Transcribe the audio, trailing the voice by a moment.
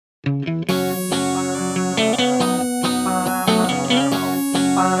Защото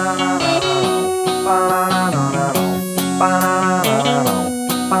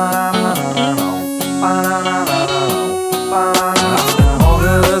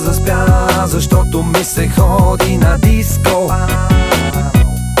ми се ходи на диско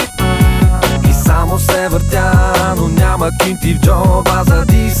и само се въртя, но няма кинти в джоба за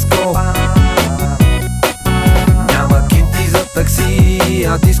диско. Няма кинти за такси,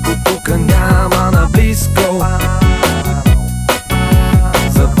 а диско тука няма наблизко.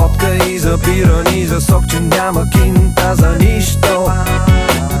 За водка и за бира, ни за сок, че няма кинта за нищо.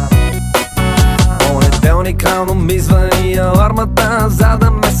 Понеделник рано ми звъни алармата, за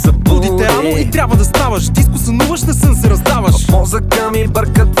да ме събуди. Будите рано и трябва да ставаш, диско сънуваш, на сън се раздаваш. В мозъка ми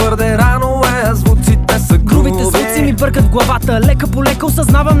бъркат твърде рано, звуците са груби. Грубите звуци ми бъркат в главата, лека по лека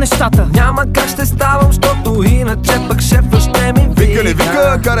осъзнавам нещата. Няма как ще ставам, защото иначе пък шефа ще ми вика. Вика не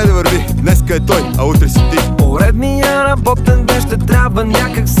вика, карай да върви, днеска е той, а утре си ти. Поредния работен ден ще трябва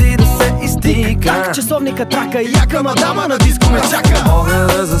някак си да се изтика. Как часовника трака, яка мадама на диско ме чака. Мога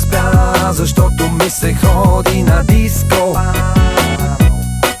да заспя, защото ми се ходи на диско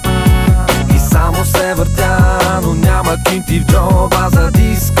и само се въртя, но няма кинти в джоба за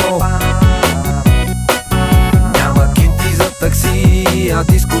диско. Няма кинти за такси, а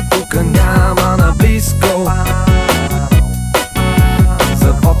диско тука няма наблизко.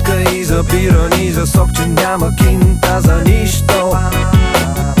 За водка и за бира, ни за сок, че няма кинта за нищо.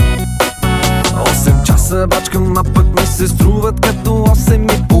 8 часа бачкам, а пък ми се струват като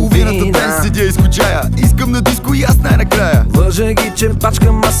 8 и половина. Ден седя и скучая, искам на диско и аз най-накрая. Лъжа ги, че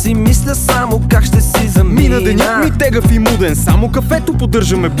бачкам, аз си мисля само как ще си замина. Мина денят ми тегав и муден, само кафето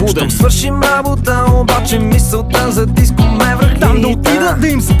поддържаме буден. Щом свършим работа, обаче мисълта за диско ме връхлита. Там да отида, да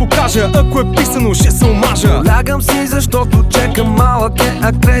им се покажа, ако е писано, ще се омажа. Лягам си, защото чекам малък е,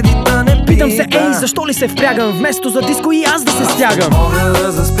 а кредита не пита. Питам се, ей, защо ли се впрягам, вместо за диско и аз да се стягам. Мога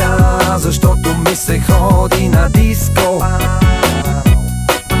да заспя, защото ми се ходи на диско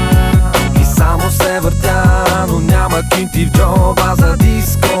и само се въртя, но няма кинти в джоба за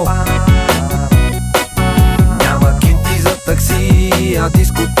диско. Няма кинти за такси, а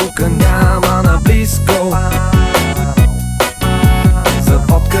диско тука няма наблизко. За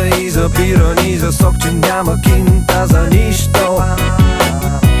водка и за бира, ни за сок, че няма кинта за нищо.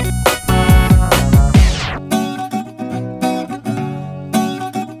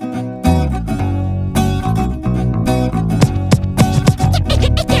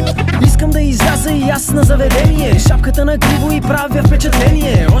 Искам да изляза и аз на заведение, шапката на криво и правя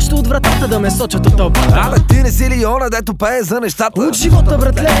впечатление. Още от вратата да ме сочат от топ. Абе, ти не си ли она, дето пее за нещата? От живота,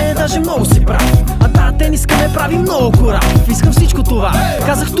 братле, даже много си прав. А тая тениска ме прави много корав. Искам всичко това,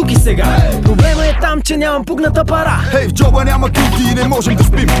 казах тук и сега. Проблема е там, че нямам пугната пара. Хей, в джоба няма кинти и не можем да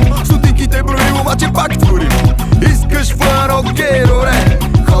спим. Стотинките броим, обаче пак творим. Искаш фан, окей, добре.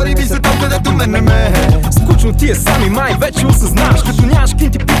 Ходи ми се там, където мен не ме. Скучно ти е сами, май вече осъзнаш. Като нямаш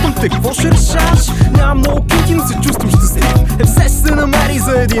кинти, питам те, какво ще решаш? Нямам много кинти, но се чувствам щастлив. Все се намери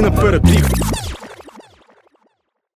за един аператив.